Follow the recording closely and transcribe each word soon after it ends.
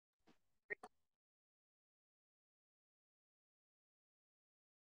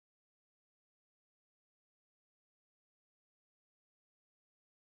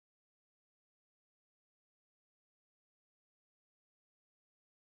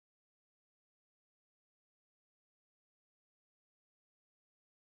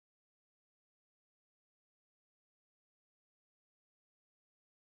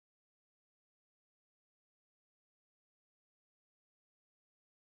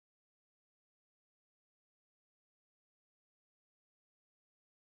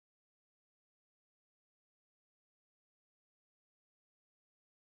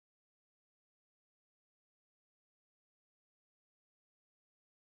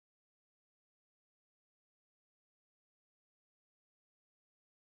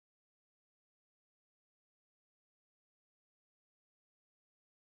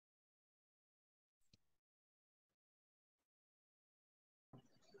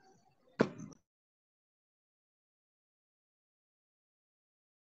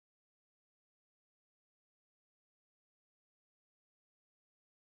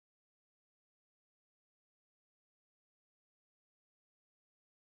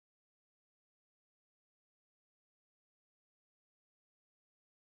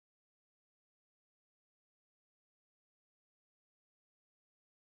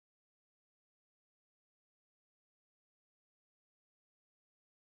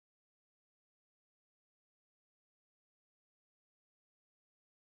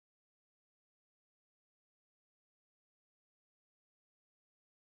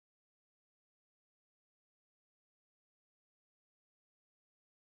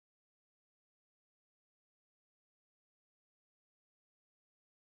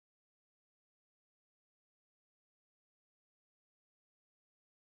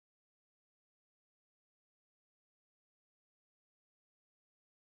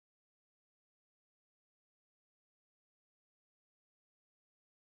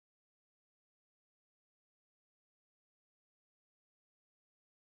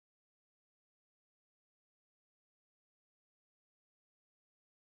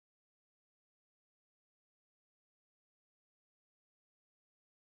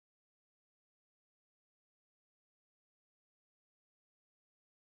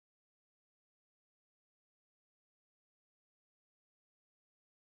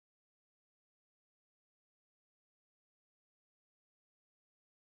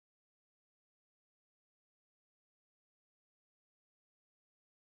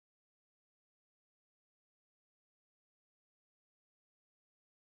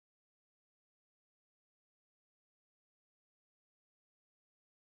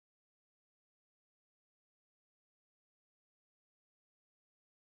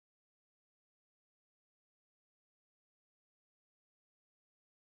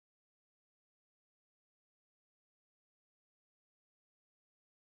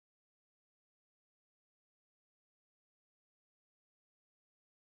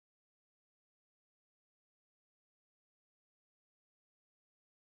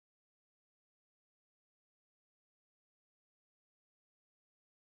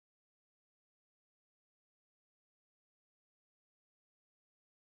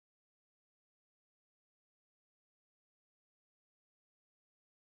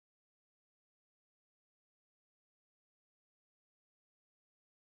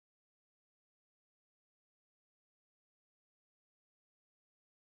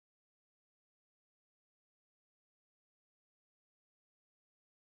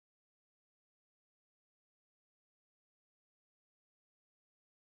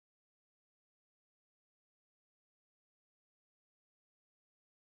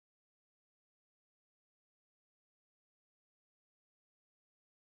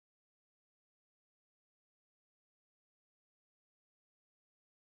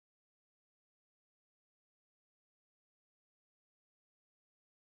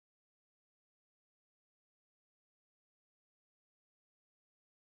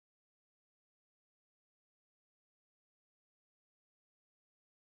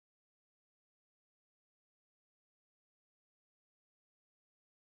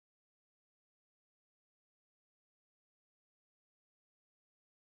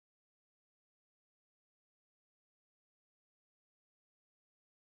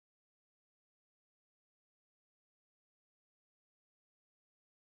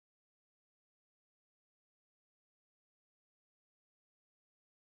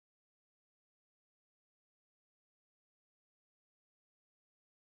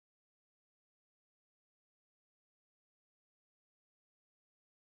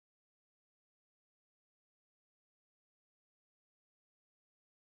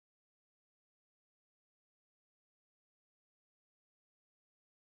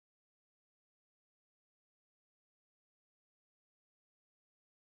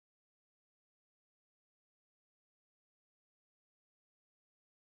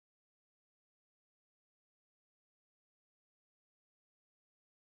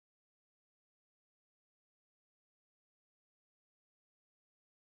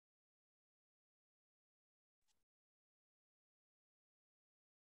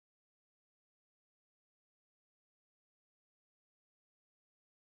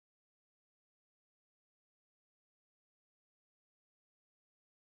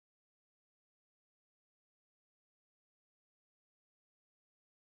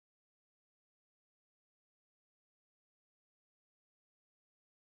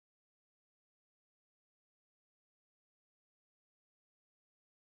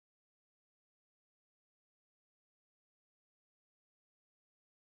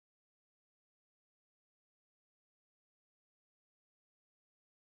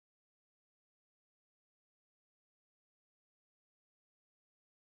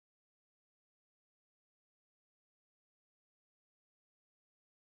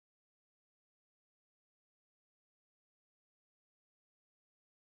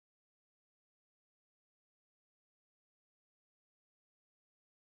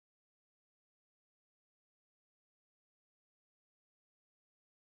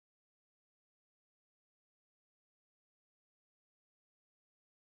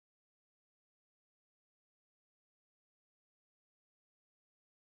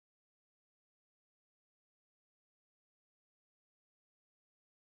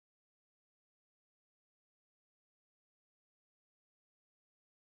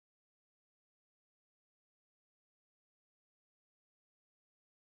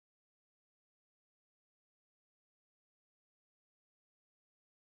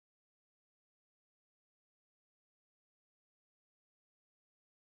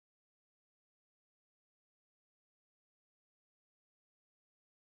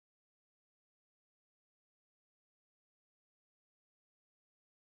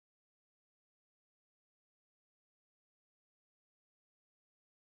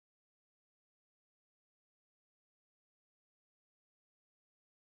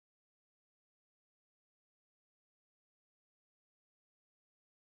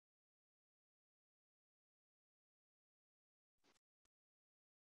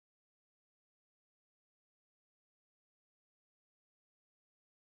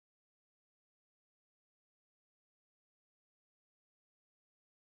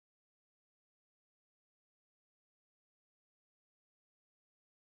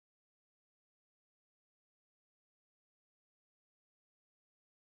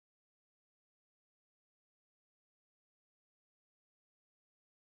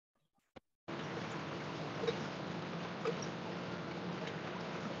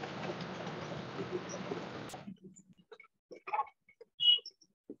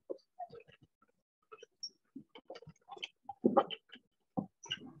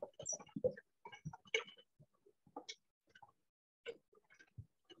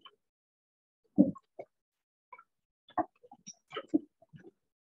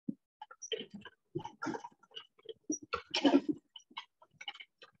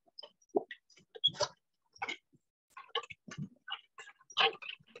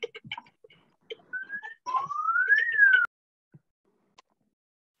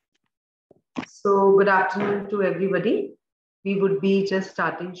So, good afternoon to everybody. We would be just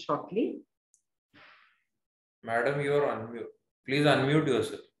starting shortly. Madam, you are unmute. Please unmute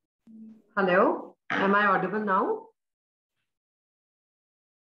yourself. Hello, am I audible now?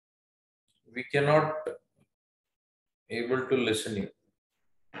 We cannot able to listen you.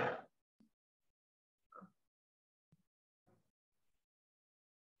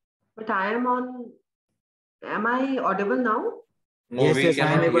 But I am on. Am I audible now? No, Yes, we yes, I am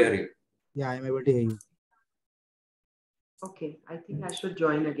cannot able. hear you. Yeah, I am able to hear you. Okay, I think I should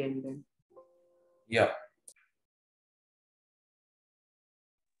join again then. Yeah.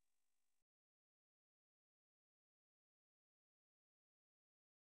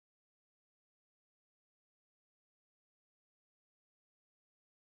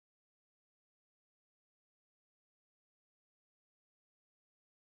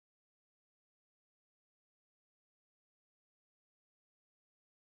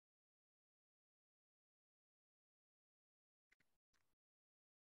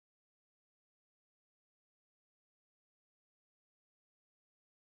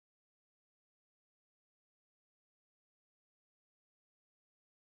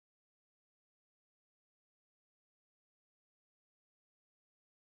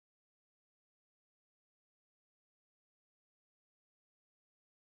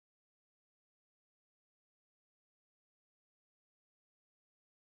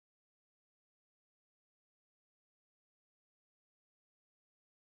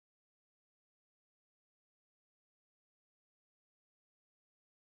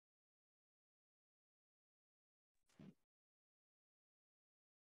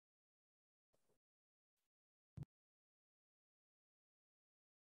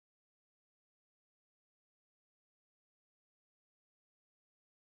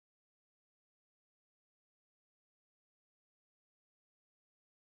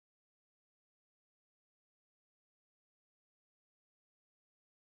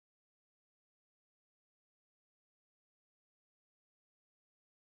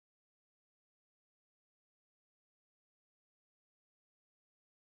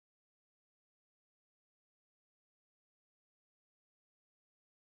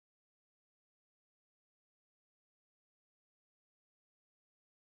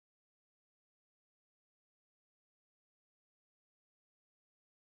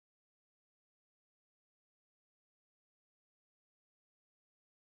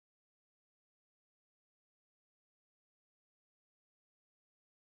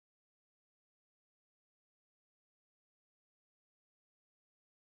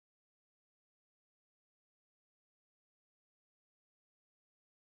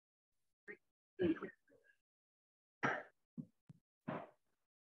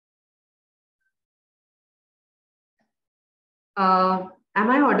 Am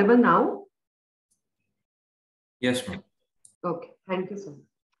I audible now? Yes, ma'am. Okay, thank you so much.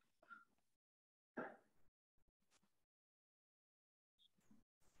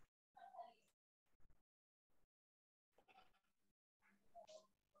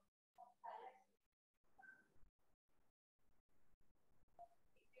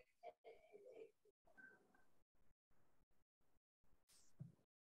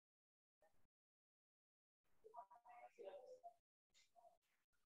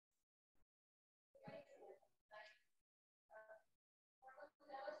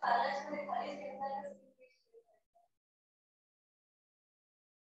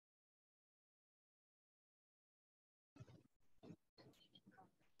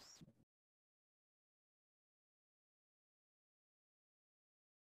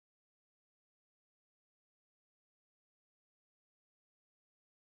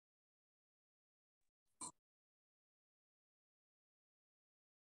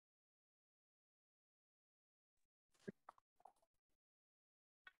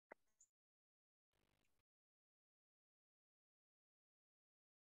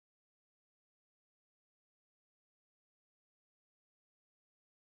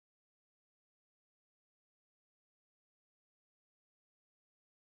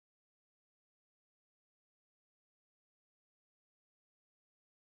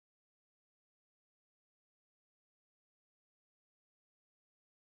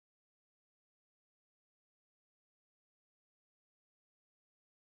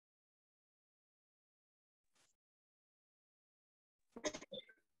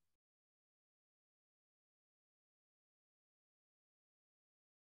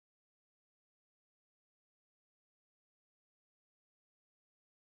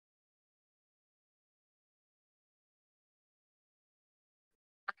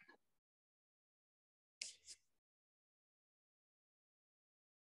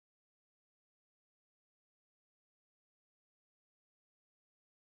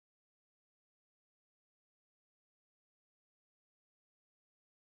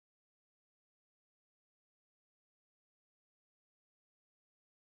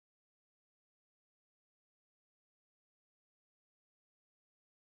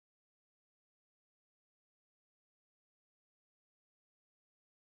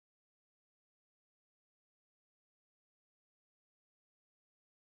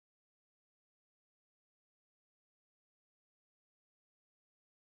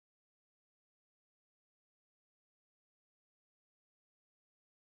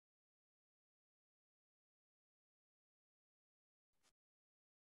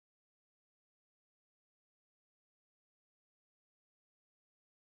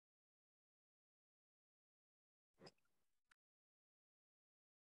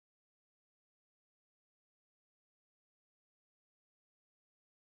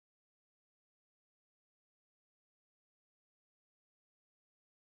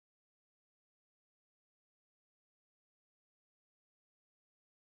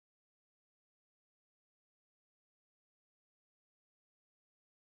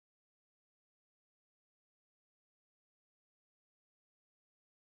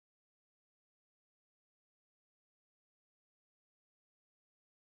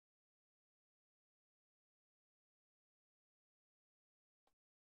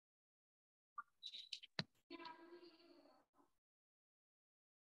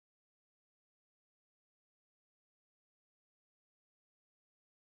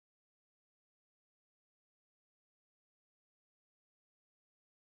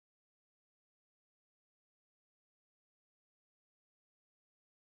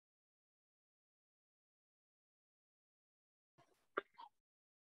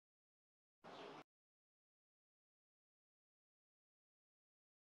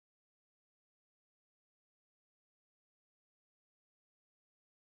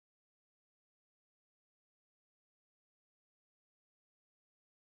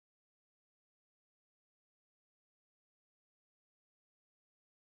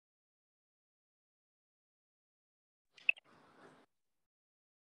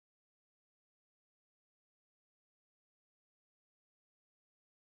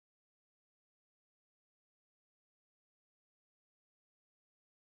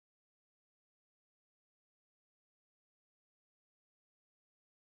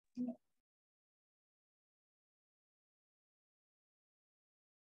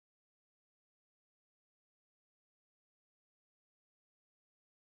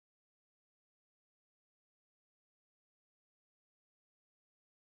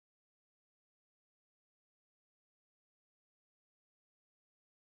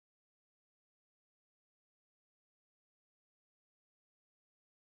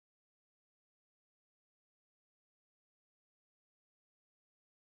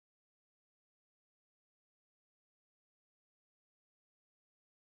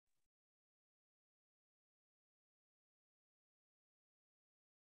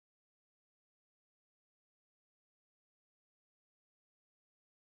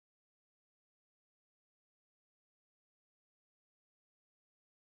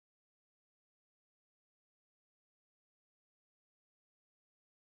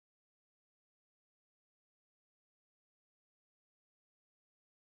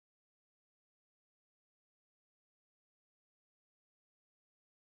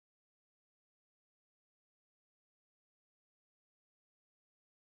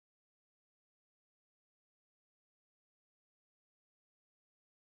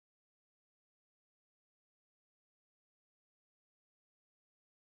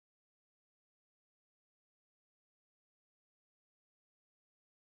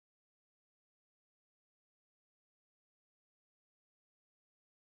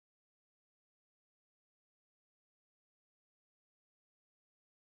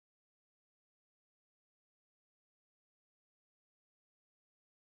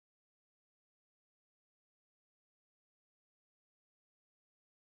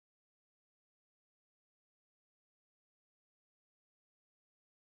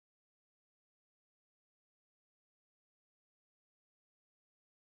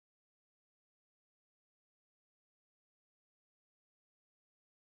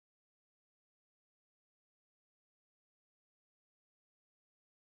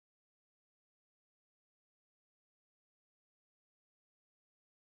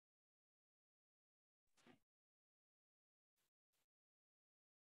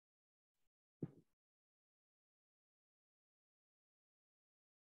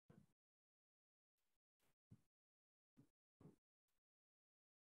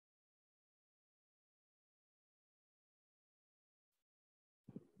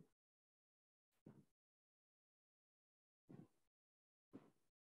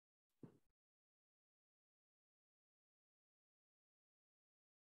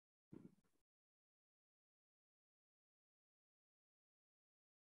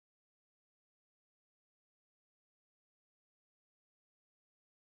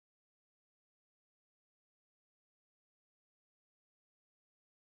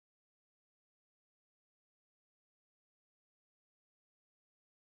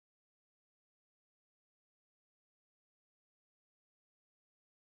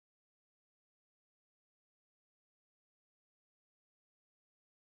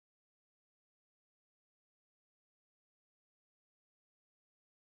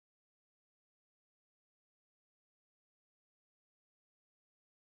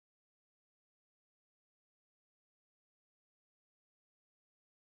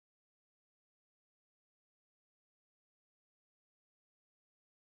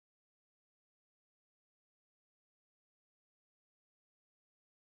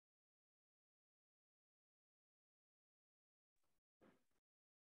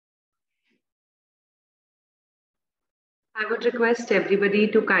 I would request everybody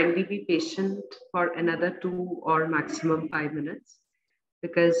to kindly be patient for another 2 or maximum 5 minutes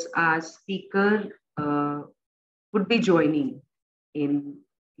because our speaker would be joining in.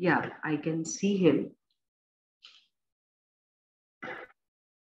 Yeah, I can see him.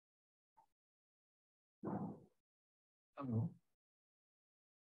 Hello.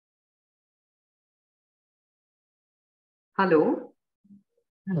 Hello.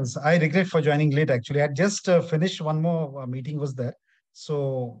 Yes, I regret for joining late. Actually, I just finished one more meeting was there,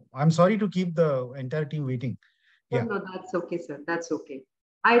 so I'm sorry to keep the entire team waiting. No, Yeah, no, that's okay, sir. That's okay.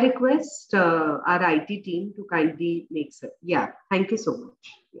 I request our IT team to kindly make sir. Yeah, thank you so much.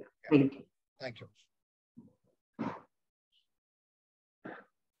 Yeah, yeah. thank you. Thank you.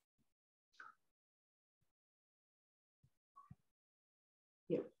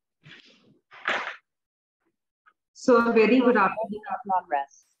 Yeah. So a very good afternoon,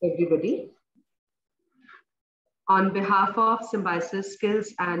 everybody. On behalf of Symbiosis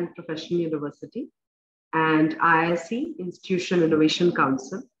Skills and Professional University and IISc Institutional Innovation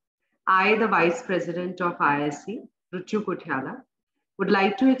Council, I, the Vice President of IISc, Ruchu Kothyala, would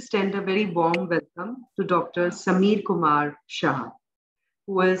like to extend a very warm welcome to Dr. Sameer Kumar Shah,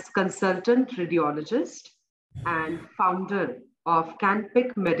 who is consultant radiologist and founder of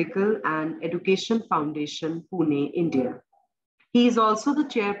Canpic Medical and Education Foundation, Pune, India. He is also the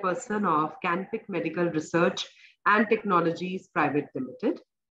chairperson of Canpic Medical Research and Technologies Private Limited.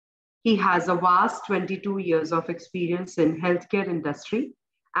 He has a vast 22 years of experience in healthcare industry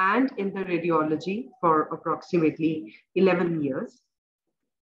and in the radiology for approximately 11 years.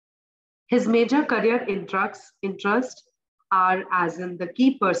 His major career interests are as in the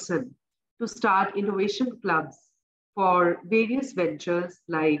key person to start innovation clubs for various ventures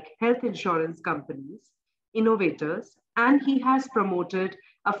like health insurance companies, innovators, and he has promoted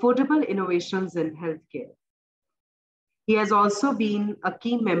affordable innovations in healthcare. He has also been a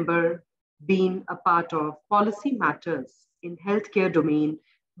key member, been a part of policy matters in healthcare domain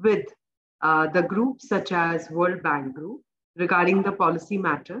with the groups such as World Bank Group regarding the policy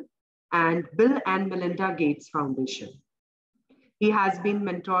matter and Bill and Melinda Gates Foundation. He has been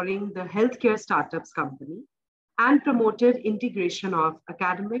mentoring the healthcare startups company and promoted integration of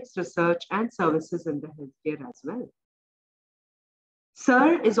academics, research, and services in the healthcare as well.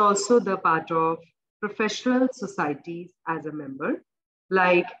 Sir is also the part of professional societies as a member,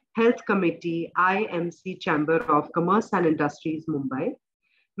 like Health Committee, IMC Chamber of Commerce and Industries, Mumbai,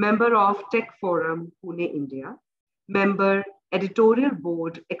 member of Tech Forum, Pune, India, member editorial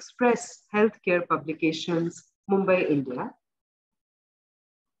board, Express Healthcare Publications, Mumbai, India.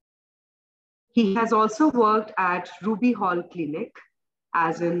 He has also worked at Ruby Hall Clinic,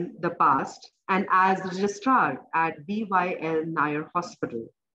 as in the past, and as registrar at BYL Nair Hospital.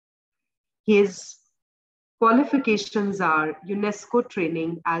 His qualifications are UNESCO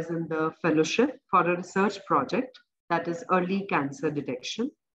training, as in the fellowship for a research project that is early cancer detection.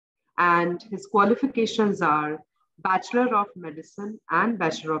 And his qualifications are Bachelor of Medicine and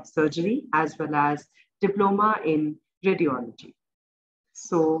Bachelor of Surgery, as well as Diploma in Radiology.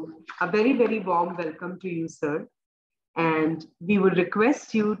 So a very, very warm welcome to you, sir. And we would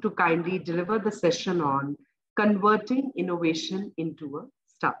request you to kindly deliver the session on converting innovation into a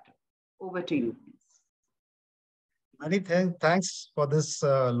startup. Over to you, please. Many thanks for this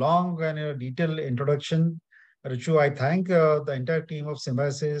long and detailed introduction. Richu, I thank the entire team of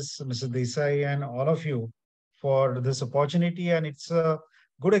Symbiosis, Mrs. Desai, and all of you for this opportunity. And it's a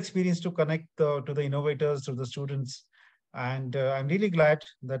good experience to connect to the innovators, to the students. And I'm really glad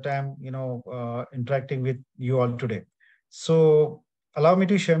that I'm, interacting with you all today. So allow me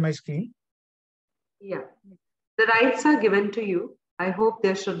to share my screen. Yeah, the rights are given to you. I hope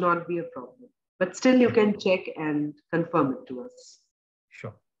there should not be a problem, but still you can check and confirm it to us.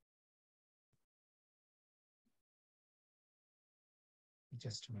 Sure.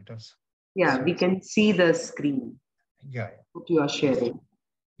 Just a minute. Yeah, we can see the screen. Yeah. What you are sharing.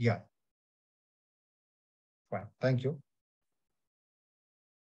 Yeah. Fine. Thank you.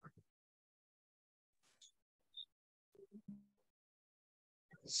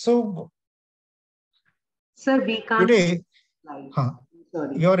 So, sir, we can't today,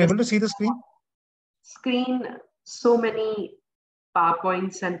 sorry. You are able to see the screen? Screen, so many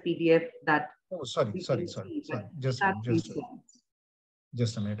PowerPoints and PDF that. Oh, sorry.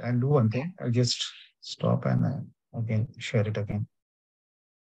 Just a minute. I'll do one thing. I'll just stop and again share it again.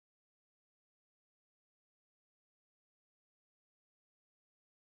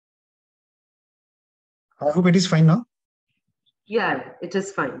 I hope it is fine now. Yeah, it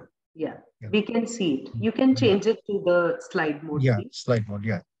is fine. Yeah, we can see it. You can change it to the slide mode. Yeah, please. slide mode.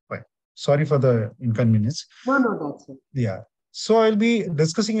 Yeah, fine. Sorry for the inconvenience. No, no, that's it. Yeah. So I'll be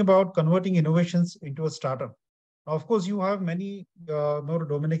discussing about converting innovations into a startup. Of course, you have many more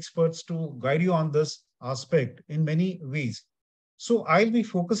domain experts to guide you on this aspect in many ways. So I'll be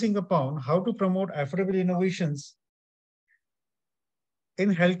focusing upon how to promote affordable innovations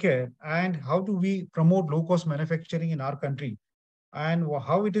in healthcare and how do we promote low cost manufacturing in our country and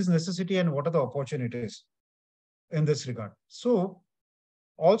how it is necessity and what are the opportunities in this regard. So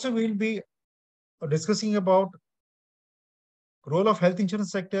also we'll be discussing about role of health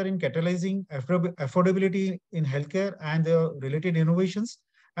insurance sector in catalyzing affordability in healthcare and the related innovations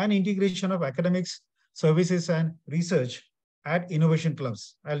and integration of academics, services and research at innovation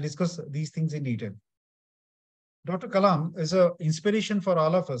clubs. I'll discuss these things in detail. Dr. Kalam is an inspiration for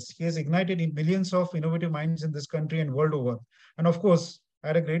all of us. He has ignited in millions of innovative minds in this country and world over. And of course, I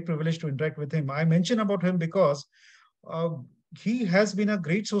had a great privilege to interact with him. I mention about him because uh, he has been a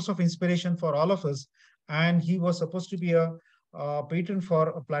great source of inspiration for all of us. And he was supposed to be a patron for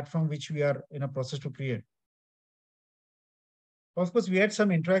a platform which we are in a process to create. Of course, we had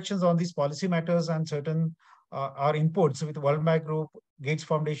some interactions on these policy matters and certain our inputs with World Bank Group, Gates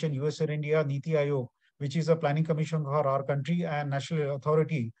Foundation, US and India, Niti Aayog, which is a planning commission for our country and national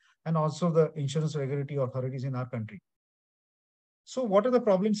authority, and also the insurance regulatory authorities in our country. So what are the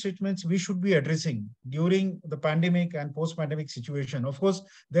problem statements we should be addressing during the pandemic and post-pandemic situation? Of course,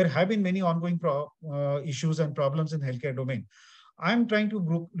 there have been many ongoing issues and problems in healthcare domain. I'm trying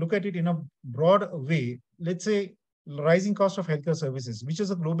to look at it in a broad way. Let's say rising cost of healthcare services, which is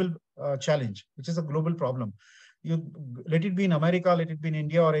a global challenge, which is a global problem. You let it be in America, let it be in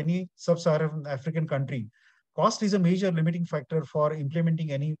India or any sub-Saharan African country. Cost is a major limiting factor for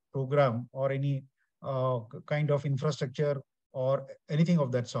implementing any program or any kind of infrastructure or anything of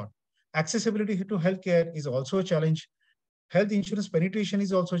that sort. Accessibility to healthcare is also a challenge. Health insurance penetration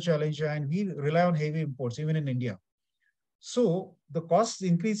is also a challenge, and we rely on heavy imports, even in India. So the costs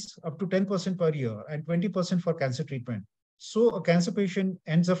increase up to 10% per year and 20% for cancer treatment. So a cancer patient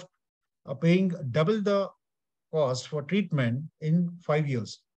ends up paying double the cost for treatment in 5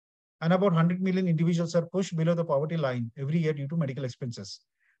 years. And about 100 million individuals are pushed below the poverty line every year due to medical expenses.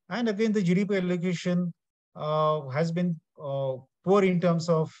 And again, the GDP allocation has been poor in terms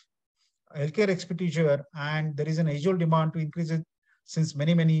of healthcare expenditure, and there is an age-old demand to increase it since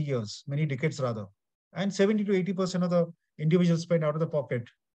many, many years, many decades rather. And 70 to 80% of the individuals spend out of the pocket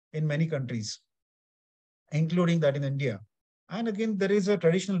in many countries, including that in India. And again, there is a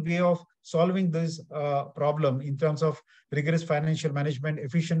traditional way of solving this problem in terms of rigorous financial management,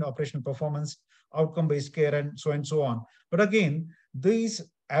 efficient operational performance, outcome-based care, and so on. But again, these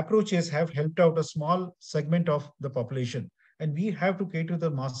approaches have helped out a small segment of the population. And we have to cater to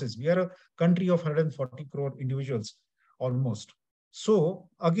the masses. We are a country of 140 crore individuals, almost. So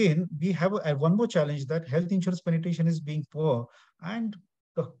again, we have one more challenge that health insurance penetration is being poor, and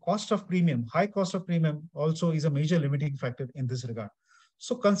the cost of premium, high cost of premium also is a major limiting factor in this regard.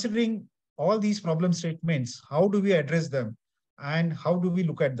 So considering all these problem statements, how do we address them and how do we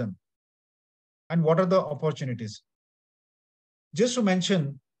look at them? And what are the opportunities? Just to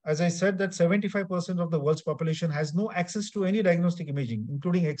mention, as I said, that 75% of the world's population has no access to any diagnostic imaging,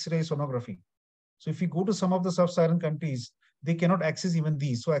 including X-ray sonography. So if you go to some of the sub-Saharan countries, they cannot access even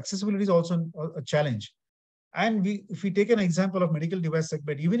these. So accessibility is also a challenge. And if we take an example of medical device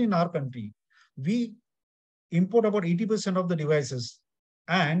segment, even in our country, we import about 80% of the devices,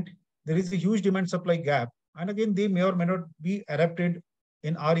 and there is a huge demand supply gap. And again, they may or may not be adapted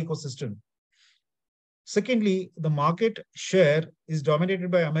in our ecosystem. Secondly, the market share is dominated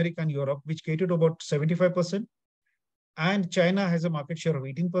by America and Europe, which cater to about 75%. And China has a market share of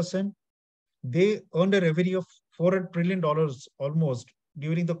 18%. They earned a revenue of $400 trillion almost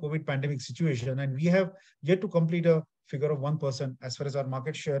during the COVID pandemic situation. And we have yet to complete a figure of 1% as far as our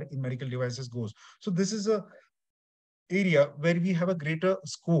market share in medical devices goes. So this is an area where we have a greater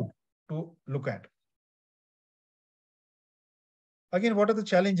scope to look at. Again, what are the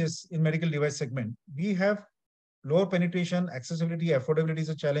challenges in medical device segment? We have lower penetration, accessibility, affordability is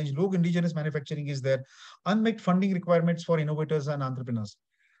a challenge. Low indigenous manufacturing is there. Unmet funding requirements for innovators and entrepreneurs.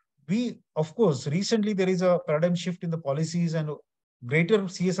 Of course, recently there is a paradigm shift in the policies and greater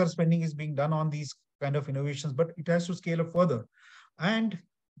CSR spending is being done on these kind of innovations, but it has to scale up further. And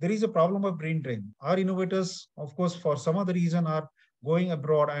there is a problem of brain drain. Our innovators, of course, for some other reason are going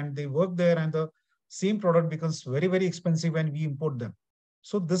abroad and they work there, and the same product becomes very, very expensive when we import them.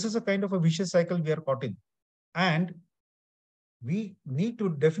 So this is a kind of a vicious cycle we are caught in. And we need to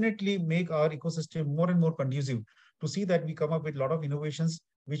definitely make our ecosystem more and more conducive to see that we come up with a lot of innovations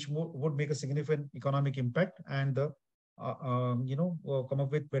which would make a significant economic impact and the come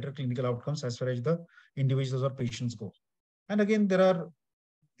up with better clinical outcomes as far as the individuals or patients go. And again, there are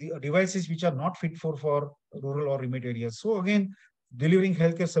the devices which are not fit for rural or remote areas. So again, delivering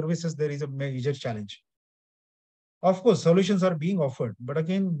healthcare services, there is a major challenge. Of course, solutions are being offered, but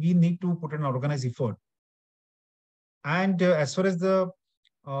again, we need to put an organized effort. And as far as the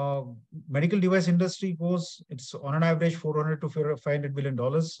uh, medical device industry goes, it's on an average 400 to $500 billion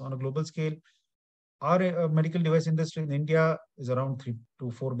on a global scale. Our medical device industry in India is around $3 to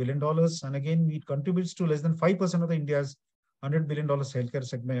 $4 billion, and again, it contributes to less than 5% of the India's $100 billion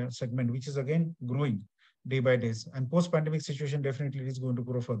healthcare segment, which is again growing day by day. And post-pandemic situation definitely is going to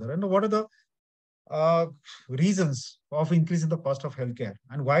grow further. And what are the uh, reasons of increase in the cost of healthcare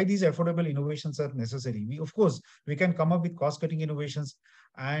and why these affordable innovations are necessary? We, of course, we can come up with cost-cutting innovations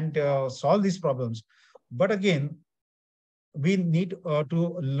and solve these problems, but again, we need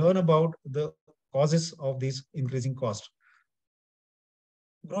to learn about the causes of these increasing cost.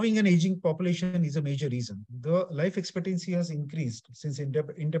 Growing and aging population is a major reason. The life expectancy has increased since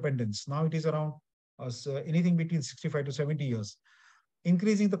independence. Now it is around anything between 65 to 70 years.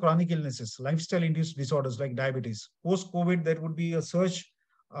 Increasing the chronic illnesses, lifestyle-induced disorders like diabetes. Post-COVID, there would be a surge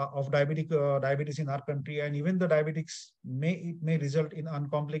of diabetes in our country, and even the diabetics may result in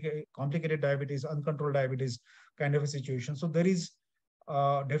complicated diabetes, uncontrolled diabetes kind of a situation. So there is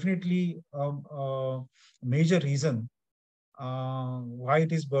definitely major reason why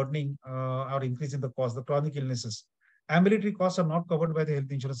it is burdening or increasing the cost, the chronic illnesses. Ambulatory costs are not covered by the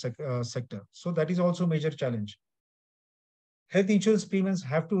health insurance sector. So that is also a major challenge. Health insurance premiums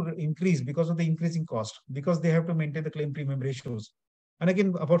have to increase because of the increasing cost, because they have to maintain the claim premium ratios. And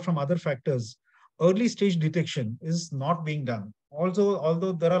again, apart from other factors, early stage detection is not being done. Also,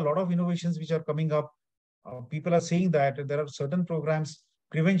 although there are a lot of innovations which are coming up, people are saying that there are certain programs,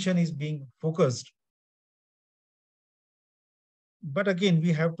 prevention is being focused. But again,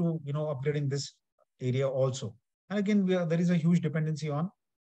 we have to, upgrade in this area also. And again, there is a huge dependency on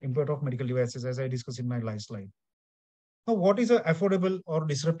import of medical devices, as I discussed in my last slide. Now, what is an affordable or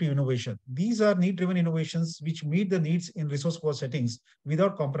disruptive innovation? These are need-driven innovations which meet the needs in resource-poor settings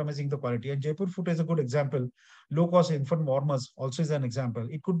without compromising the quality. And Jaipur Food is a good example. Low-cost infant warmers also is an example.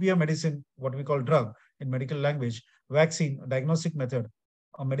 It could be a medicine, what we call drug in medical language, vaccine, a diagnostic method,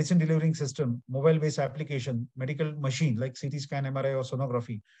 a medicine delivering system, mobile-based application, medical machine like CT scan, MRI, or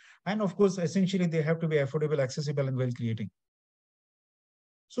sonography. And of course, essentially, they have to be affordable, accessible, and well-creating.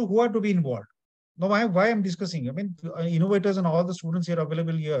 So who are to be involved? Now, why I'm discussing? I mean, innovators and all the students here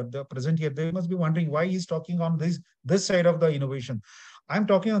available here, the present here, they must be wondering why he's talking on this side of the innovation. I'm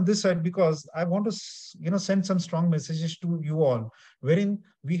talking on this side because I want to, send some strong messages to you all, wherein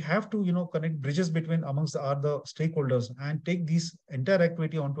we have to, connect bridges between amongst the stakeholders and take this entire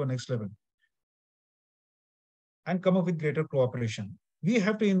activity onto a next level and come up with greater cooperation. We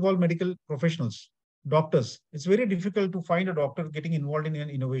have to involve medical professionals, doctors. It's very difficult to find a doctor getting involved in an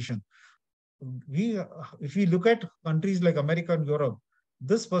innovation. If we look at countries like America and Europe,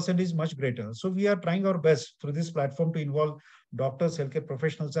 this percentage is much greater. So we are trying our best through this platform to involve doctors, healthcare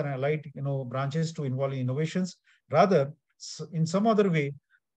professionals, and allied branches to involve in innovations. Rather, in some other way,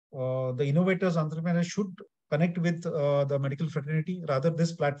 the innovators, entrepreneurs should connect with the medical fraternity. Rather,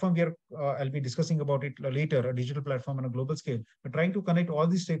 this platform we are, I'll be discussing about it later, a digital platform on a global scale. We're trying to connect all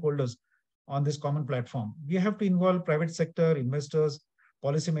these stakeholders on this common platform. We have to involve private sector, investors,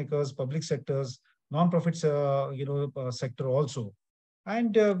 policymakers, public sectors, non-profits, sector also.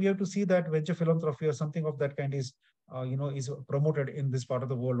 And we have to see that venture philanthropy or something of that kind is, is promoted in this part of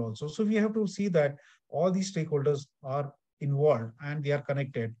the world also. So we have to see that all these stakeholders are involved and they are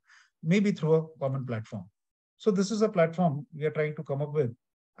connected, maybe through a common platform. So this is a platform we are trying to come up with.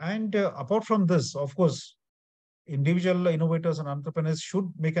 And apart from this, of course, individual innovators and entrepreneurs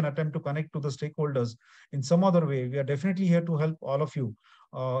should make an attempt to connect to the stakeholders in some other way. We are definitely here to help all of you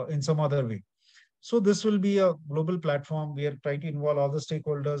in some other way. So this will be a global platform. We are trying to involve all the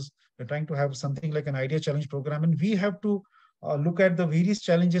stakeholders. We're trying to have something like an idea challenge program. And we have to look at the various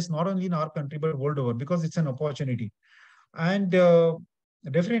challenges, not only in our country, but world over, because it's an opportunity. And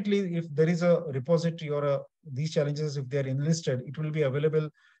definitely, if there is a repository or these challenges, if they're enlisted, it will be available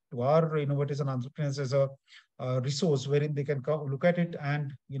to our innovators and entrepreneurs as a resource wherein they can look at it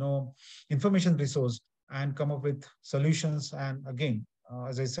and, information resource and come up with solutions. And again,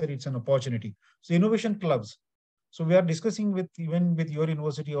 as I said, it's an opportunity. So innovation clubs. So we are discussing even with your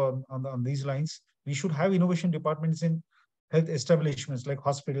university on these lines. We should have innovation departments in health establishments like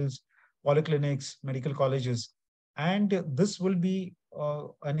hospitals, polyclinics, medical colleges. And this will be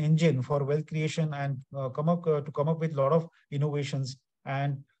an engine for wealth creation and come up with a lot of innovations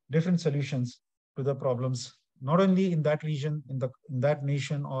and different solutions to the problems not only in that region, in that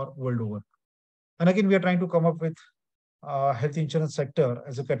nation or world over. And again, we are trying to come up with health insurance sector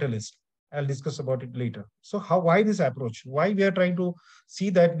as a catalyst. I'll discuss about it later. So why this approach? Why we are trying to see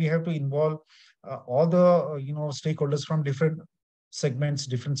that we have to involve all the stakeholders from different segments,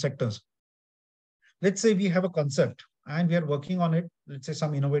 different sectors. Let's say we have a concept and we are working on it. Let's say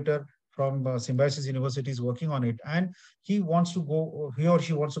some innovator from Symbiosis University is working on it, and he or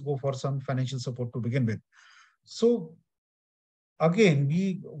she wants to go for some financial support to begin with. So again,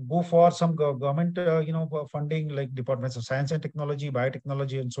 we go for some government, funding like departments of science and technology,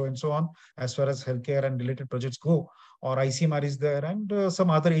 biotechnology, and so on, as far as healthcare and related projects go, or ICMR is there, and some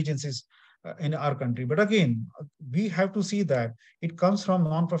other agencies in our country. But again, we have to see that it comes from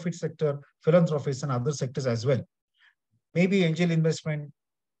non-profit sector, philanthropists, and other sectors as well. Maybe angel investment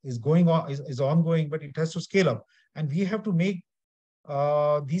is going on, is ongoing, but it has to scale up, and we have to make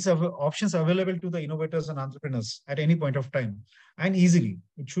these options available to the innovators and entrepreneurs at any point of time and easily.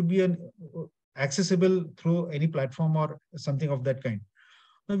 It should be accessible through any platform or something of that kind.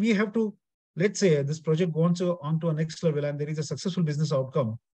 Now we have to, let's say this project goes on to a next level and there is a successful business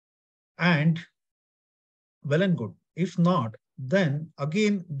outcome, and well and good. If not, then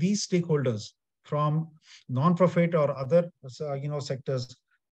again, these stakeholders from non-profit or other sectors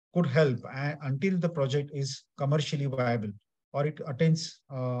could help until the project is commercially viable or it attains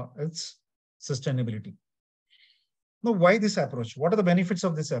its sustainability. Now, why this approach? What are the benefits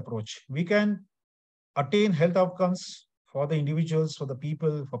of this approach? We can attain health outcomes for the individuals, for the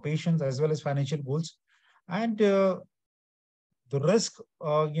people, for patients, as well as financial goals. And the risk,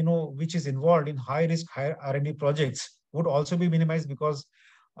 which is involved in high-risk, high R&D projects would also be minimized because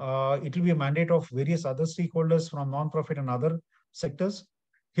it will be a mandate of various other stakeholders from non-profit and other sectors.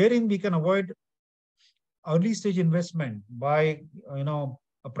 Herein, we can avoid early stage investment by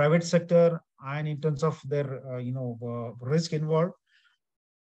a private sector and in terms of their risk involved.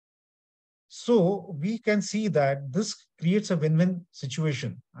 So we can see that this creates a win-win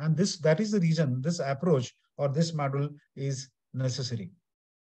situation, and that is the reason this approach or this model is necessary.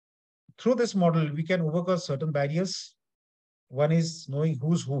 Through this model, we can overcome certain barriers. One is knowing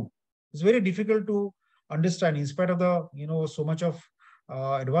who's who. It's very difficult to understand in spite of the so much of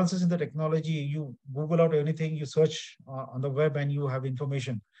advances in the technology. You Google out anything, you search on the web, and you have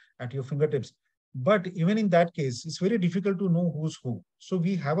information at your fingertips. But even in that case, it's very difficult to know who's who. So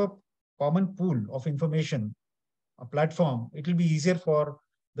we have a common pool of information, a platform. It will be easier for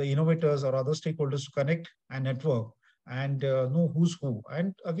the innovators or other stakeholders to connect and network and know who's who.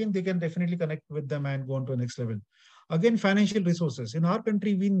 And again, they can definitely connect with them and go on to the next level. Again, financial resources. In our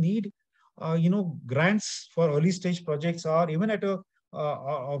country, we need grants for early stage projects, or even at a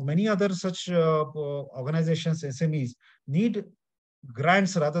or many other such organizations, SMEs, need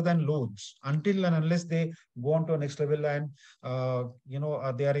grants rather than loans until and unless they go on to a next level and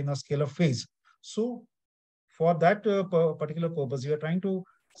they are in a scale of phase. So for that particular purpose, we are trying to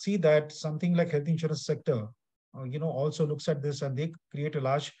see that something like health insurance sector also looks at this, and they create a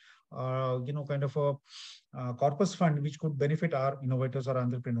large kind of a corpus fund which could benefit our innovators or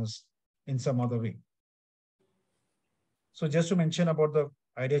entrepreneurs in some other way. So just to mention about the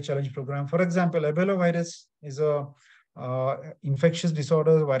Idea Challenge program, for example, Ebola virus is a infectious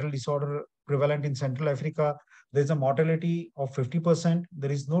disorder, viral disorder prevalent in Central Africa. There's a mortality of 50%.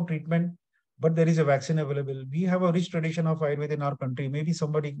 There is no treatment, but there is a vaccine available. We have a rich tradition of Ayurveda in our country. Maybe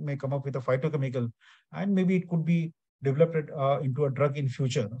somebody may come up with a phytochemical, and maybe it could be developed into a drug in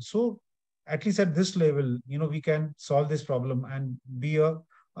future. So at least at this level, we can solve this problem and be a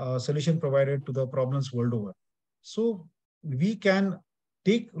solution provider to the problems world over. So we can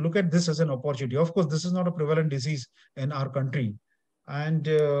look at this as an opportunity. Of course, this is not a prevalent disease in our country, and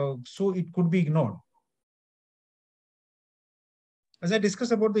so it could be ignored. As I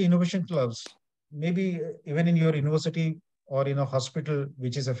discussed about the innovation clubs, maybe even in your university or in a hospital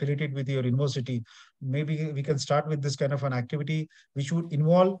which is affiliated with your university, maybe we can start with this kind of an activity which would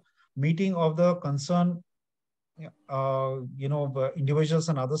involve meeting of the concerned individuals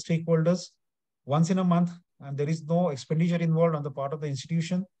and other stakeholders once in a month, and there is no expenditure involved on the part of the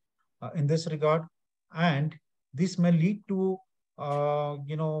institution in this regard. And this may lead to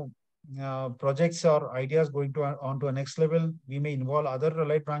projects or ideas going on to a next level. We may involve other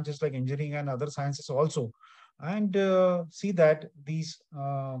allied branches like engineering and other sciences also, and see that these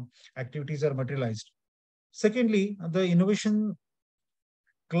activities are materialized. Secondly, the innovation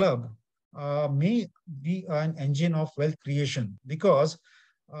club may be an engine of wealth creation, because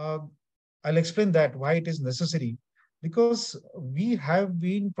I'll explain that why it is necessary. Because we have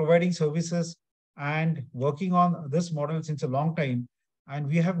been providing services and working on this model since a long time, and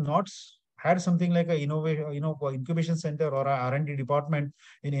we have not had something like a innovation, incubation center or a R&D department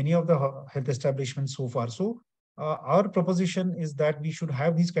in any of the health establishments so far. So our proposition is that we should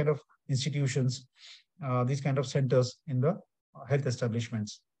have these kind of institutions, these kind of centers in the health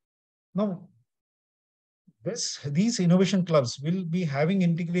establishments. Now, these innovation clubs will be having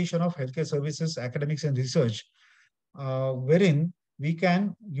integration of healthcare services, academics, and research, wherein we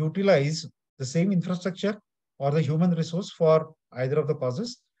can utilize the same infrastructure or the human resource for either of the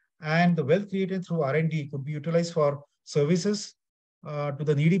causes, and the wealth created through R&D could be utilized for services to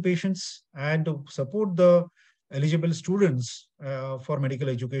the needy patients and to support the eligible students for medical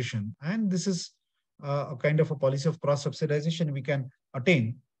education. And this is a kind of a policy of cross subsidization we can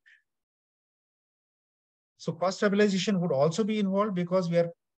attain. So cost stabilization would also be involved because we are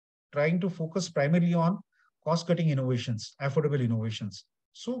trying to focus primarily on cost-cutting innovations, affordable innovations.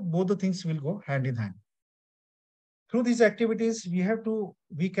 So both the things will go hand in hand. Through these activities,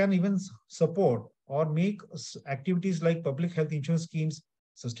 we can even support or make activities like public health insurance schemes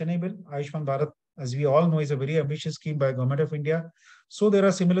sustainable. Ayushman Bharat, as we all know, is a very ambitious scheme by Government of India. So there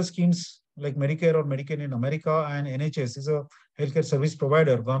are similar schemes like Medicare or Medicaid in America, and NHS is a healthcare service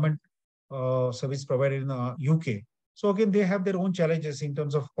provider, government service provider in the UK. So again, they have their own challenges in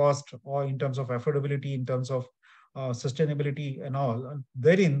terms of cost or in terms of affordability, in terms of sustainability and all. And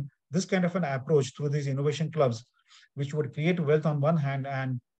therein, this kind of an approach through these innovation clubs, which would create wealth on one hand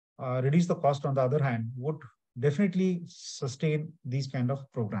and reduce the cost on the other hand, would definitely sustain these kind of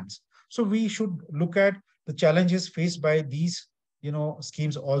programs. So we should look at the challenges faced by these,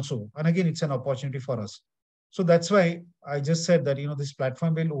 schemes also. And again, it's an opportunity for us. So that's why I just said that, this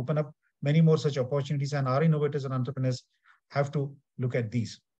platform will open up many more such opportunities, and our innovators and entrepreneurs have to look at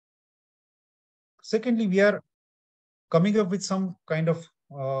these. Secondly, we are coming up with some kind of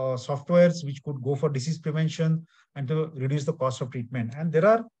softwares which could go for disease prevention and to reduce the cost of treatment. And there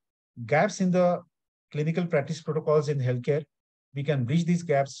are gaps in the clinical practice protocols in healthcare. We can bridge these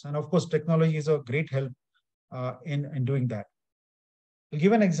gaps. And of course, technology is a great help in doing that. To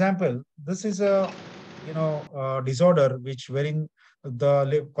give an example, this is a disorder wherein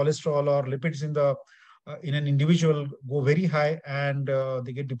the cholesterol or lipids in an individual go very high, and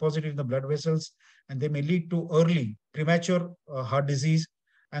they get deposited in the blood vessels, and they may lead to early premature heart disease,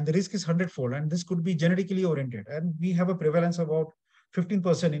 and the risk is 100-fold, and this could be genetically oriented, and we have a prevalence of about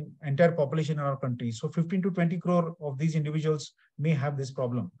 15% in entire population in our country. So 15 to 20 crore of these individuals may have this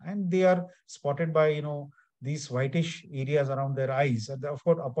problem, and they are spotted by these whitish areas around their eyes. And of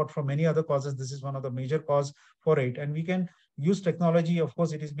course, apart from many other causes, this is one of the major cause for it. And we can use technology. Of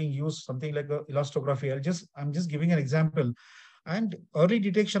course, it is being used something like elastography. I'm just giving an example. And early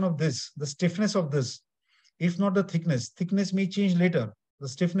detection of this, the stiffness of this, if not the thickness may change later. The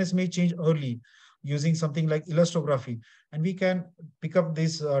stiffness may change early using something like elastography. And we can pick up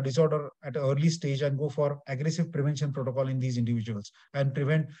this disorder at an early stage and go for aggressive prevention protocol in these individuals and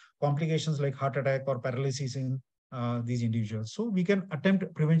prevent complications like heart attack or paralysis in these individuals. So we can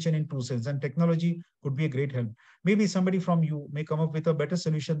attempt prevention in two sense, and technology could be a great help. Maybe somebody from you may come up with a better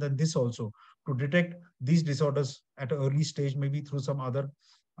solution than this also to detect these disorders at an early stage, maybe through some other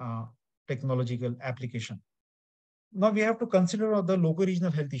technological application. Now we have to consider the local regional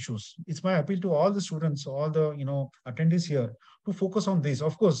health issues. It's my appeal to all the students, all the attendees here, to focus on this.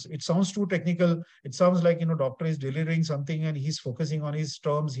 Of course, it sounds too technical. It sounds like doctor is delivering something and he's focusing on his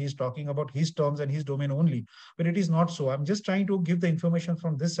terms. He's talking about his terms and his domain only. But it is not so. I'm just trying to give the information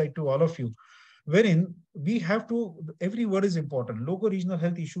from this side to all of you, wherein we have to, every word is important. Local regional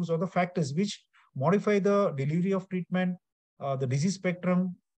health issues are the factors which modify the delivery of treatment, the disease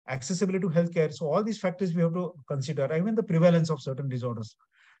spectrum, accessibility to healthcare. So all these factors we have to consider, even the prevalence of certain disorders.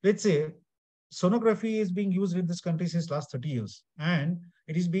 Let's say sonography is being used in this country since last 30 years, and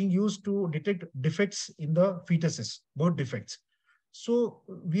it is being used to detect defects in the fetuses, birth defects. So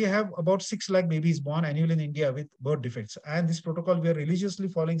we have about 6 lakh babies born annually in India with birth defects, and this protocol we are religiously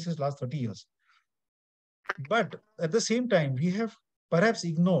following since last 30 years. But at the same time, we have perhaps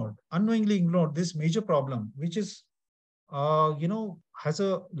unknowingly ignored this major problem, which is has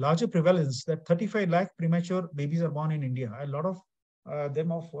a larger prevalence, that 35 lakh premature babies are born in India. A lot of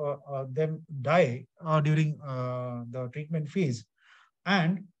them die during the treatment phase.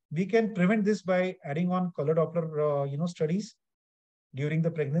 And we can prevent this by adding on color Doppler studies during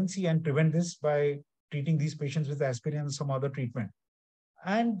the pregnancy, and prevent this by treating these patients with aspirin and some other treatment.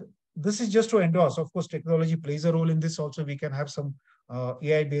 And this is just to endorse. Of course, technology plays a role in this also. We can have some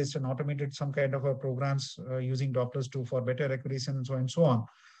AI-based and automated some kind of programs using Dopplers for better accuracy and so on and so on.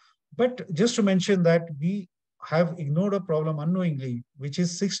 But just to mention that we have ignored a problem unknowingly, which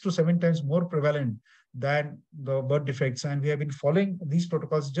is 6 to 7 times more prevalent than the birth defects. And we have been following these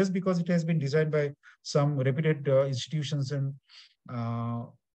protocols just because it has been designed by some reputed institutions in uh,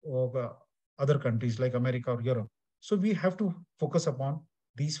 or, other countries like America or Europe. So we have to focus upon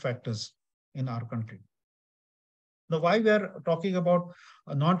these factors in our country. Now, why we are talking about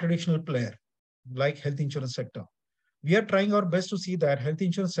a non-traditional player like health insurance sector? We are trying our best to see that health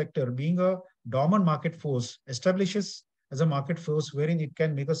insurance sector, being a dormant market force, establishes as a market force wherein it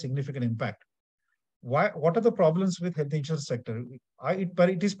can make a significant impact. Why? What are the problems with health insurance sector?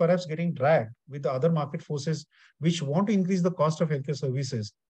 It is perhaps getting dragged with the other market forces which want to increase the cost of healthcare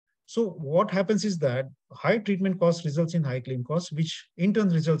services. So what happens is that high treatment cost results in high claim costs, which in turn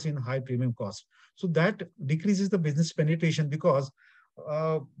results in high premium costs. So that decreases the business penetration because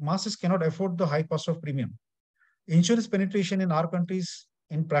masses cannot afford the high cost of premium. Insurance penetration in our countries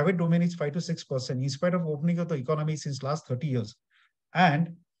in private domain is 5 to 6%, in spite of opening of the economy since last 30 years.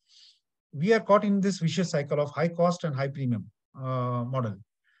 And we are caught in this vicious cycle of high cost and high premium model.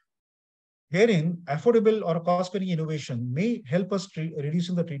 Herein, affordable or cost-cutting innovation may help us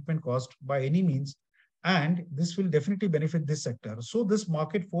reducing the treatment cost by any means, and this will definitely benefit this sector. So this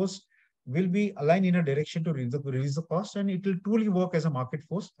market force will be aligned in a direction to reduce the cost, and it will truly work as a market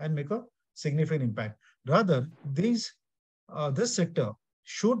force and make a significant impact. Rather, this sector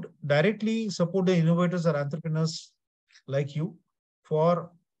should directly support the innovators or entrepreneurs like you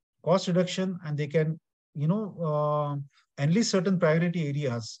for cost reduction, and they can, enlist certain priority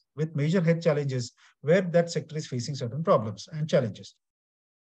areas with major health challenges where that sector is facing certain problems and challenges.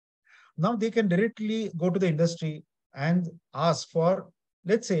 Now they can directly go to the industry and ask for,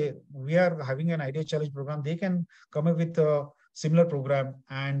 let's say, we are having an idea challenge program. They can come up with a similar program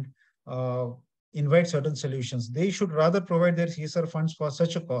and uh, invite certain solutions. They should rather provide their CSR funds for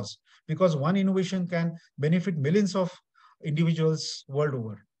such a cause because one innovation can benefit millions of individuals world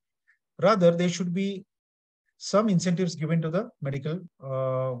over. Rather, there should be some incentives given to the medical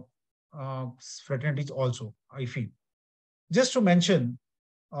fraternities also, I feel. Just to mention,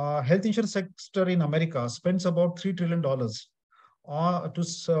 health insurance sector in America spends about $3 trillion to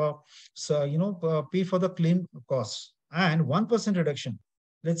pay for the claim costs, and 1% reduction.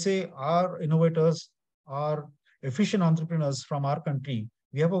 Let's say our innovators, our efficient entrepreneurs from our country,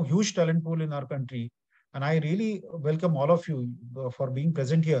 we have a huge talent pool in our country, and I really welcome all of you for being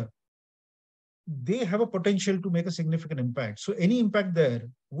present here. They have a potential to make a significant impact. So any impact there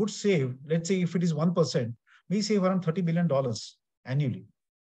would save, let's say if it is 1%, we save around $30 billion annually.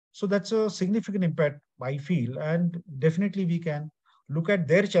 So that's a significant impact, I feel, and definitely we can look at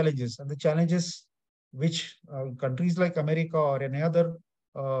their challenges and the challenges which countries like America or any other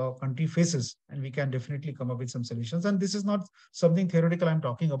country faces, and we can definitely come up with some solutions. And this is not something theoretical I'm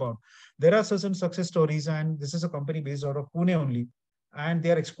talking about. There are certain success stories, and this is a company based out of Pune only, and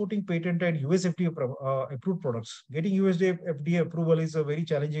they are exporting patented US FDA approved products. Getting US FDA approval is a very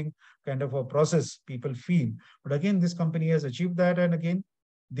challenging kind of a process, people feel. But again, this company has achieved that, and again,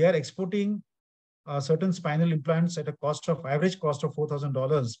 they are exporting certain spinal implants at a average cost of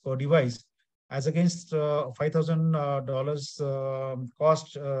 $4,000 per device, as against $5,000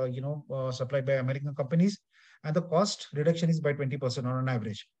 cost, supplied by American companies, and the cost reduction is by 20% on an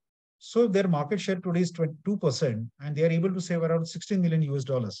average. So their market share today is 22%, and they are able to save around 16 million US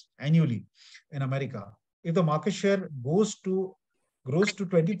dollars annually in America. If the market share grows to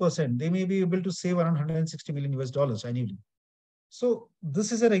 20%, they may be able to save around 160 million US dollars annually. So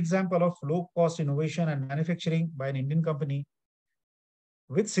this is an example of low cost innovation and manufacturing by an Indian company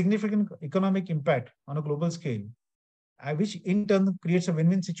with significant economic impact on a global scale, which in turn creates a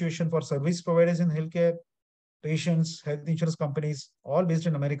win-win situation for service providers in healthcare, patients, health insurance companies, all based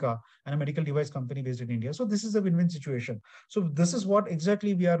in America, and a medical device company based in India. So this is a win-win situation. So this is what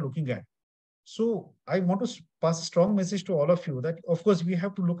exactly we are looking at. So I want to pass a strong message to all of you that, of course, we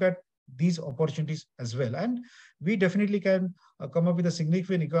have to look at these opportunities as well. And we definitely can come up with a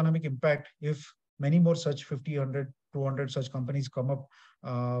significant economic impact if many more such 50, 100, 200 such companies come up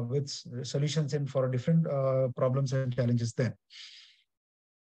with solutions in for different problems and challenges there.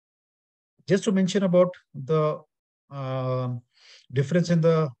 Just to mention about the difference in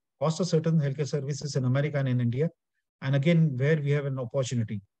the cost of certain healthcare services in America and in India, and again, where we have an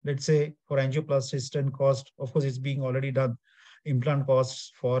opportunity. Let's say for angioplasty stent cost, of course, it's being already done. Implant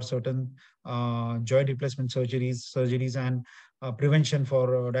costs for certain joint replacement surgeries and prevention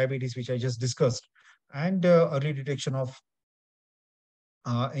for diabetes, which I just discussed, and early detection of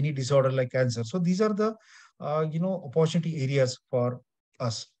any disorder like cancer. So these are the opportunity areas for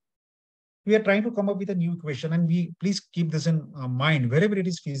us. We are trying to come up with a new equation, and we please keep this in mind wherever it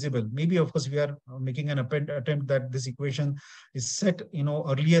is feasible. Maybe, of course, we are making an attempt that this equation is set,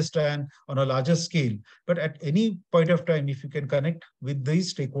 earliest and on a larger scale. But at any point of time, if you can connect with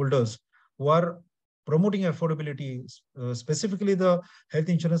these stakeholders who are promoting affordability, specifically the health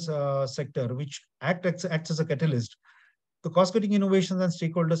insurance sector, which acts as a catalyst, the cost-cutting innovations and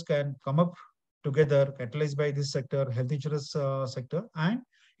stakeholders can come up together, catalyzed by this sector, health insurance sector, and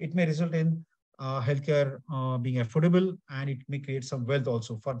it may result in healthcare being affordable, and it may create some wealth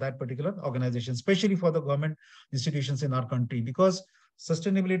also for that particular organization, especially for the government institutions in our country, because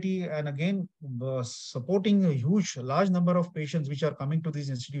sustainability and again supporting a large number of patients which are coming to these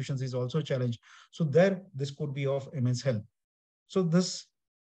institutions is also a challenge. So there, this could be of immense help. So this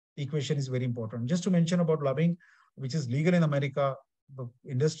equation is very important. Just to mention about lobbying, which is legal in America, the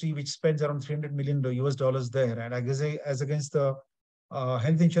industry which spends around $300 million US there, and I guess as against the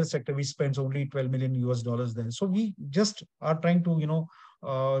health insurance sector, which spends only $12 million US there. So we just are trying to,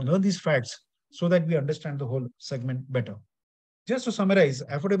 learn these facts so that we understand the whole segment better. Just to summarize,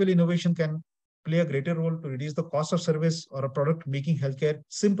 affordable innovation can play a greater role to reduce the cost of service or a product, making healthcare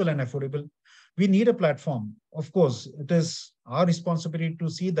simple and affordable. We need a platform. Of course, it is our responsibility to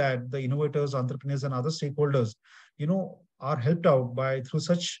see that the innovators, entrepreneurs, and other stakeholders, are helped out by through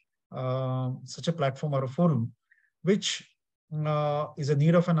such a platform or a forum, which is a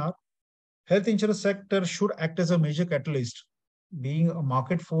need of an hour. Health insurance sector should act as a major catalyst, being a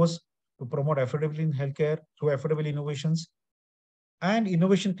market force to promote affordability in healthcare through affordable innovations. And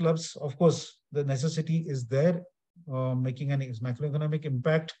innovation clubs, of course, the necessity is there, making an macroeconomic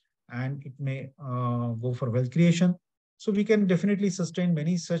impact, and it may go for wealth creation. So we can definitely sustain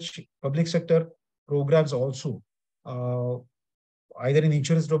many such public sector programs also, either in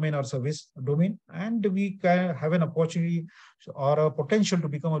insurance domain or service domain, and we can have an opportunity or a potential to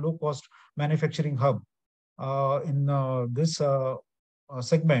become a low-cost manufacturing hub in this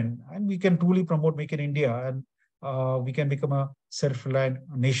segment, and we can truly promote Make in India, and we can become a self-reliant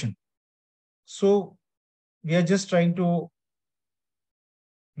nation. So we are just trying to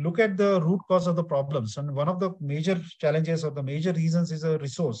look at the root cause of the problems. And one of the major challenges or the major reasons is a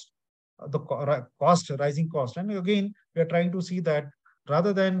resource, the rising cost. And again, we are trying to see that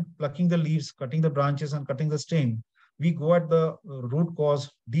rather than plucking the leaves, cutting the branches and cutting the stem, we go at the root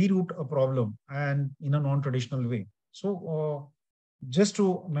cause, deroot a problem, and in a non-traditional way. So just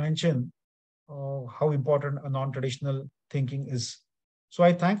to mention how important a non-traditional thinking is. So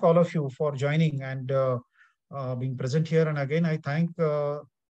I thank all of you for joining and being present here. And again, I thank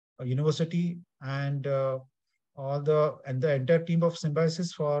university and the entire team of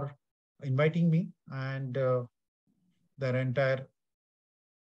Symbiosis for inviting me and their entire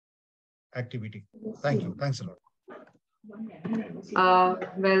activity. Thank you. Thanks a lot.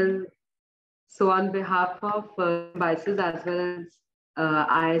 Well, so on behalf of Symbiosis as well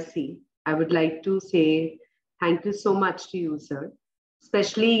as ISC, I would like to say thank you so much to you, sir.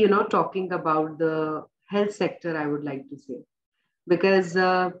 Especially, talking about the health sector, I would like to say. Because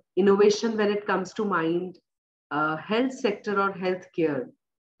innovation, when it comes to mind, health sector or healthcare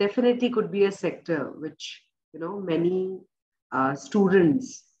definitely could be a sector which, many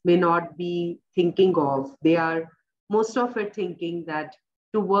students may not be thinking of. They are most of it thinking that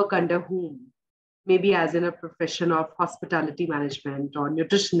to work under whom, maybe as in a profession of hospitality management or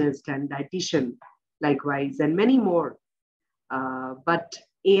nutritionist and dietitian, likewise, and many more. But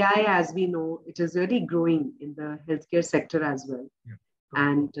AI, as we know, it is really growing in the healthcare sector as well. Yeah.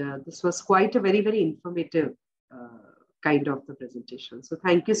 And this was quite a very, very informative kind of the presentation. So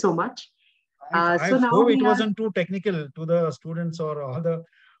thank you so much. I hope it wasn't too technical to the students or all the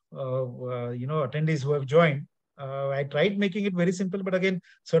attendees who have joined. I tried making it very simple, but again,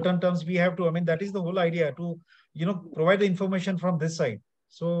 certain terms we have to, that is the whole idea, to, provide the information from this side.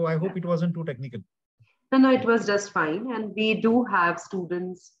 So I hope it wasn't too technical. No, it was just fine. And we do have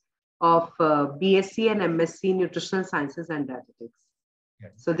students of BSc and MSc Nutritional Sciences and Dietetics.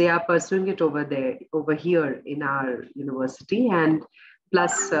 Yes. So they are pursuing it over here in our university, and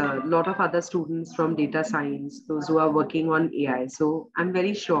plus a lot of other students from data science, those who are working on AI. So I'm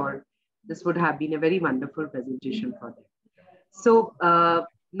very sure this would have been a very wonderful presentation for them. So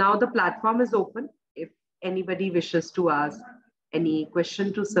now the platform is open. If anybody wishes to ask any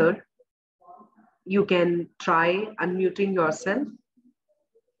question to sir, you can try unmuting yourself.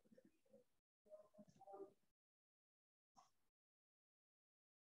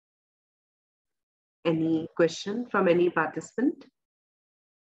 Any question from any participant?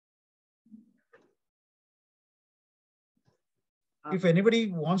 if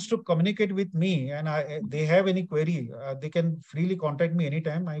anybody wants to communicate with me and they have any query, they can freely contact me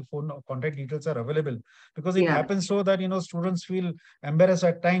anytime. My phone contact details are available, because it happens so that, students feel embarrassed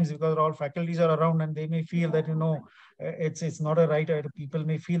at times because all faculties are around and they may feel that, it's not a right. People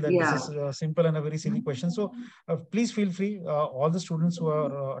may feel that this is simple and a very silly question. So please feel free, all the students who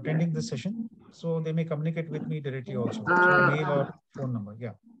are attending this session, so they may communicate with me directly also through mail or phone number.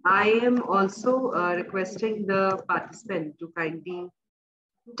 Yeah. I am also requesting the participant to kindly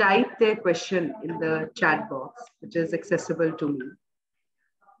type their question in the chat box, which is accessible to me,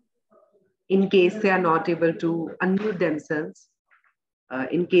 in case they are not able to unmute themselves,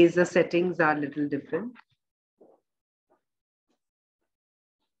 in case the settings are a little different.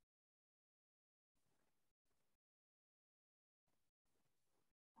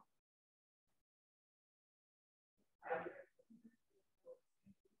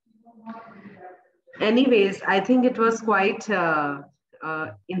 Anyways, I think it was quite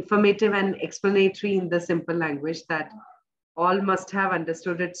informative and explanatory in the simple language that all must have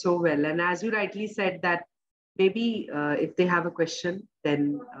understood it so well. And as you rightly said, that maybe if they have a question,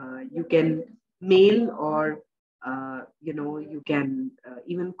 then you can mail or you can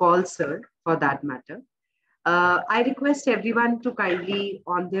even call sir for that matter. I request everyone to kindly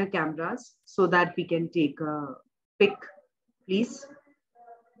on their cameras so that we can take a pic, please.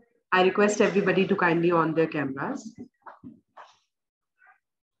 I request everybody to kindly on their cameras.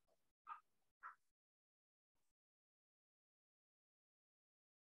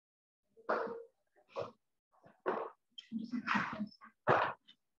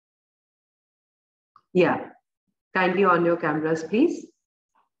 Yeah, kindly on your cameras, please.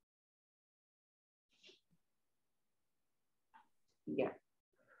 Yeah.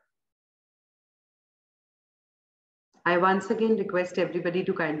 I once again request everybody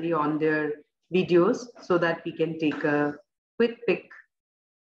to kindly on their videos so that we can take a quick pic.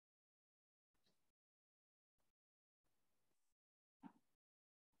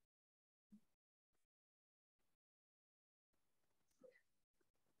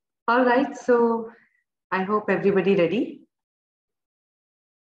 All right, so I hope everybody ready.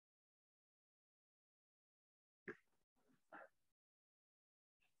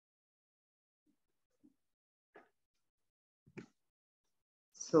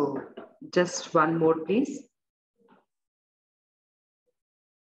 So just one more, please.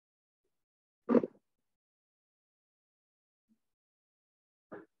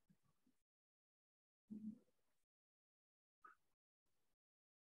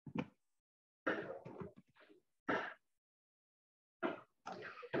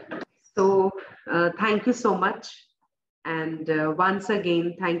 So thank you so much. And once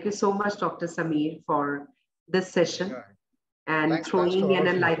again, thank you so much, Dr. Sameer, for this session and Thanks throwing and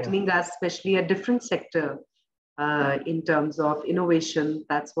to enlightening us, especially a different sector in terms of innovation.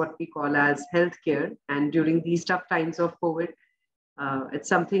 That's what we call as healthcare. And during these tough times of COVID, it's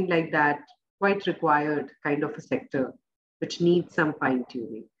something like that, quite required kind of a sector, which needs some fine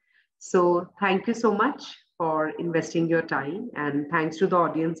tuning. So thank you so much for investing your time, and thanks to the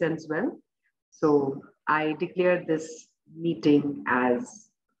audience as well. So I declare this meeting as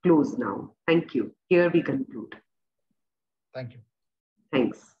closed now. Thank you. Here we conclude. Thank you.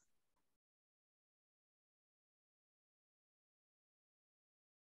 Thanks.